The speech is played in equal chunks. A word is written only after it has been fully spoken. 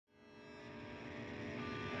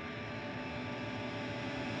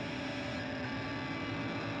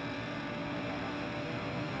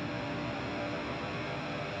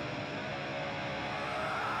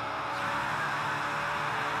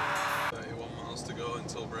go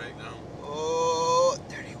until break now. Oh,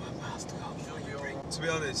 31 miles to go. To be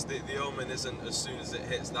honest, the omen isn't as soon as it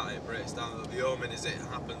hits that it breaks down. The omen is it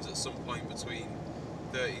happens at some point between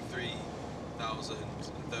 33,000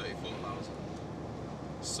 and 34,000.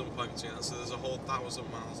 Some point between that. So there's a whole 1,000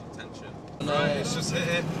 miles of tension. Right, it's just hit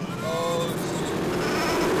it. Oh,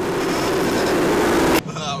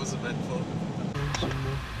 that was eventful.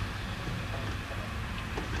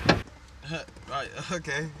 Right,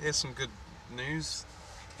 okay, here's some good news.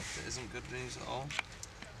 It isn't good news at all.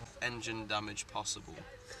 Engine damage possible.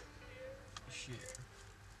 Shit.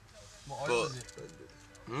 What oil is it?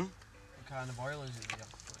 Hmm? What kind of oil is it that you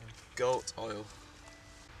have to put in? Goat oil.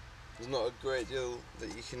 There's not a great deal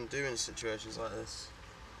that you can do in situations like this.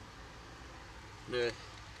 Yeah. As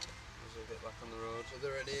we get back on the road. Are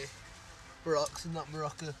there any rocks in that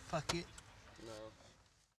Morocco packet? No.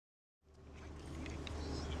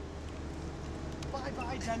 Bye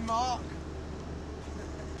bye Denmark!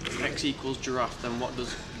 X equals giraffe, then what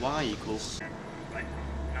does Y equal? Right.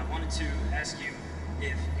 And I wanted to ask you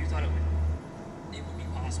if you thought it would be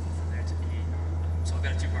possible for there to be, so I've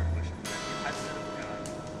got a two-part question. Hypothetical God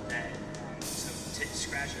that, so to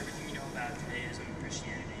scratch everything you know about Judaism,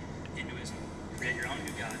 Christianity, Hinduism, create your own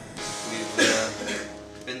new God.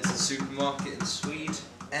 We've been to the supermarket in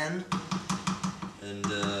Sweden and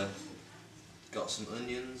got some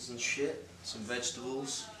onions and shit, some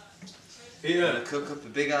vegetables. Yeah. Gonna cook up a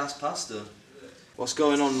big ass pasta. What's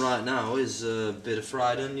going on right now is a bit of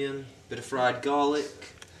fried onion, bit of fried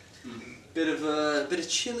garlic, bit of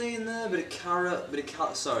chili in there, bit of carrot,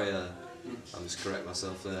 sorry, I must correct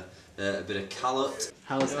myself there. A bit of carrot.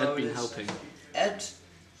 How has Ed been helping? Ed?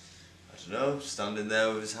 I don't know, standing there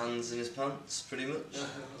with his hands in his pants, pretty much.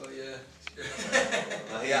 Oh yeah.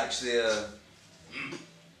 He actually,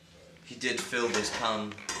 he did fill this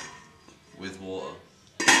pan with water.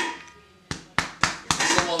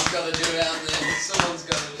 Someone's got to do it out there. Someone's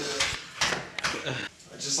got to do it.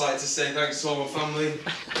 I'd just like to say thanks to all my family,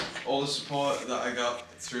 all the support that I got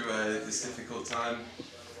through this difficult time.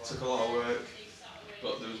 It took a lot of work,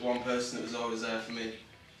 but there was one person that was always there for me.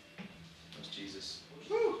 That was Jesus.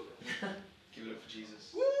 Woo! Give it up for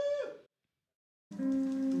Jesus. Woo!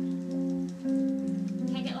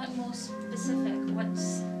 Can I get like more specific?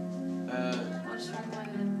 What's wrong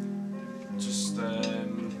with it? Just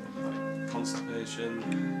like constipation,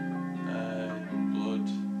 blood,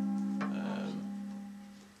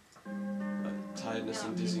 like tiredness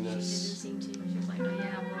and dizziness. She didn't seem to. She was like, oh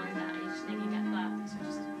yeah, I'm like that. I just think you get that. So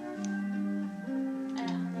just.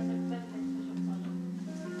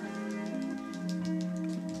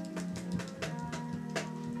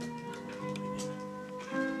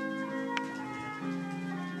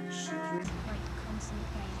 Like constant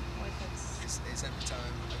pain, or if it's. It's every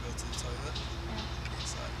time I go to the toilet. Yeah.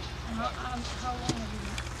 It's like. And how long have you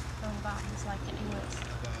gone back? It's like getting worse.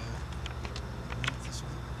 About a month or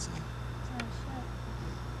something, I'd say. Oh shit.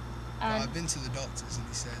 But I've been to the doctors and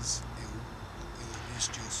he says it's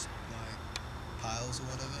just like piles or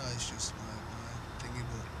whatever. It's just my thingy,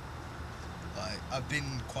 but like I've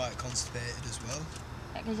been quite constipated as well.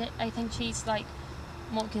 Because I think she's like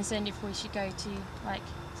more concerned if we should go to like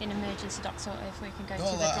an emergency doctor or if we can go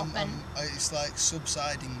to the top end. It's like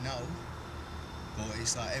subsiding now, but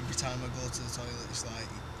it's like every time I go to the toilet, it's like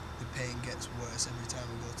the pain gets worse every time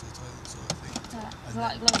I go to the toilet. So I think. Yeah, it's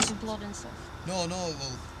like loads of blood and stuff. No.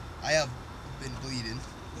 Well, I have been bleeding,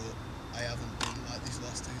 but I haven't been like these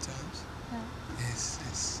last 2 times. Yeah.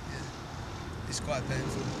 It's quite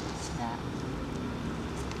painful. Ja.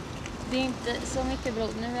 Det är inte så mycket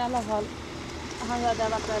blod nu i alla fall. Han hade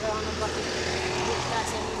varit där och han har varit där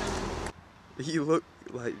sen innan. You look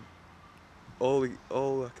like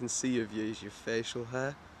all I can see of you is your facial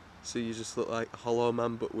hair, so you just look like a hollow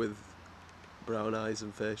man but with brown eyes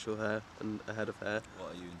and facial hair and a head of hair.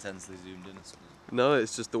 What, are you intensely zoomed in or something? No,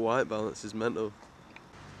 it's just the white balance is mental.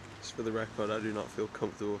 Just for the record, I do not feel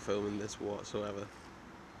comfortable filming this whatsoever.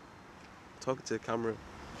 Talking to the camera.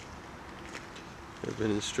 I've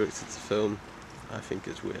been instructed to film. I think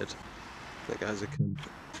it's weird. That guy's a cunt.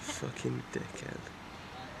 Fucking dickhead.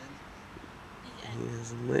 He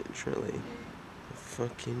is literally a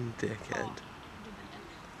fucking dickhead.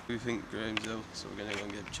 We think Graham's ill, so we're gonna go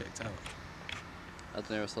and get him checked out. At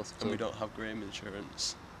the nearest hospital. And we don't have Graham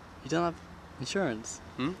insurance. You don't have insurance?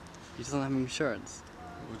 Hmm? You don't have insurance?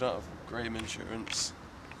 We don't have Graham insurance.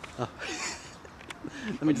 Oh.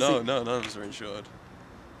 No, none of us are insured.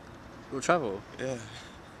 We'll travel? Yeah.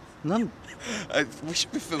 None? We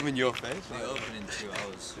should be filming your face. They open in 2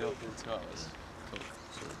 hours. They open in 2 hours. Cool.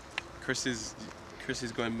 So Chris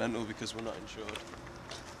is going mental because we're not insured.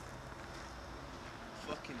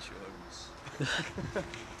 Fucking insurance.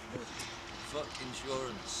 Fuck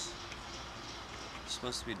insurance. You're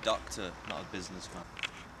supposed to be a doctor, not a businessman.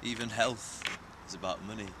 Even health is about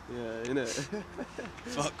money. Yeah, innit?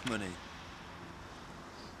 Fuck money.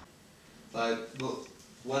 Like, look,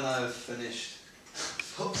 when I've finished,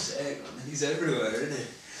 fuck's sake, man, he's everywhere, isn't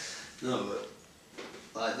he? No, but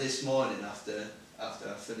like this morning after I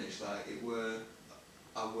finished, like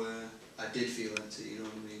I did feel empty, you know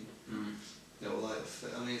what I mean? Mm. You know, like,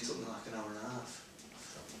 I mean, it took me like an hour and a half.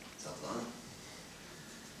 Stuff like that.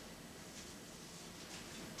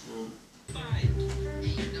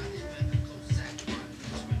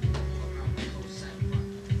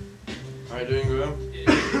 How are you doing,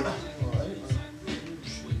 Graham?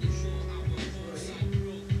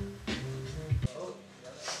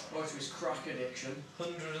 What to his crack addiction?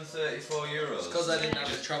 €134. It's because I didn't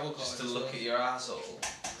have a travel card. Just to look at your asshole.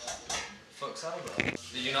 Fuck's out of that?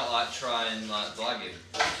 Did you not like try and like blag him?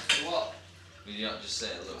 What? Did you not just say,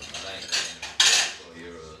 look, mate,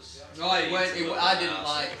 €134? No, I didn't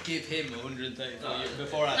like give him 134 euros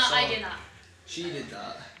before I No, saw I him. did that. She did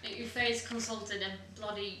that. Your face consulted and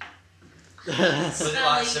bloody. Was it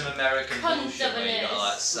like some American cunt bullshit of where you it gotta is.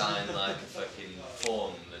 like sign like a fucking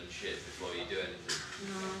form and shit before you do anything?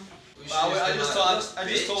 No. Well, I just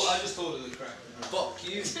bitch. told her the crack. Fuck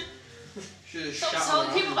you. Should have Stop shouted telling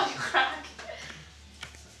her people out. about your crack.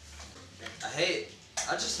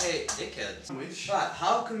 I just hate dickheads. Right,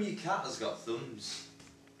 how come your cat has got thumbs?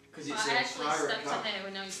 Because Well, it's I a actually pirate stuck cat. to her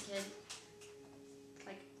when I was a kid.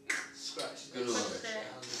 Like, Scratch. Good punched her.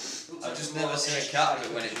 I've just never seen a cat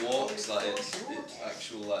that when it walks, like it's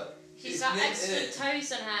actual like. She's got extra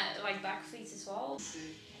toes on her, like back feet as well. Wish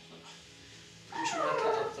my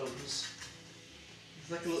cat had thumbs. It's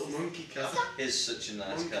like a little monkey cat. It's such a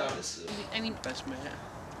nice cat. This I mean, Best mate.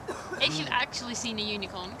 if you've actually seen a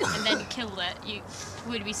unicorn and then killed it, you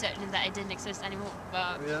would be certain that it didn't exist anymore.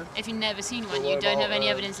 But Yeah. if you've never seen one, But you what don't about, have any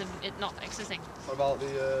evidence of it not existing. What about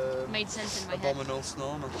the Made sense in my head. abominable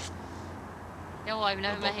snowman? No, I've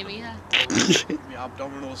never met him either. The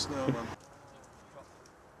abdominal snowman.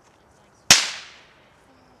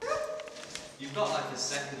 You've got like a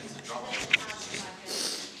second to drop it.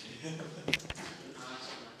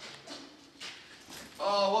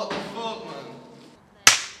 Oh, what the fuck, man?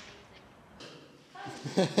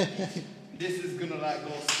 This is gonna like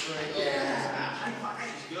go straight.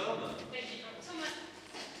 Go, man. Someone-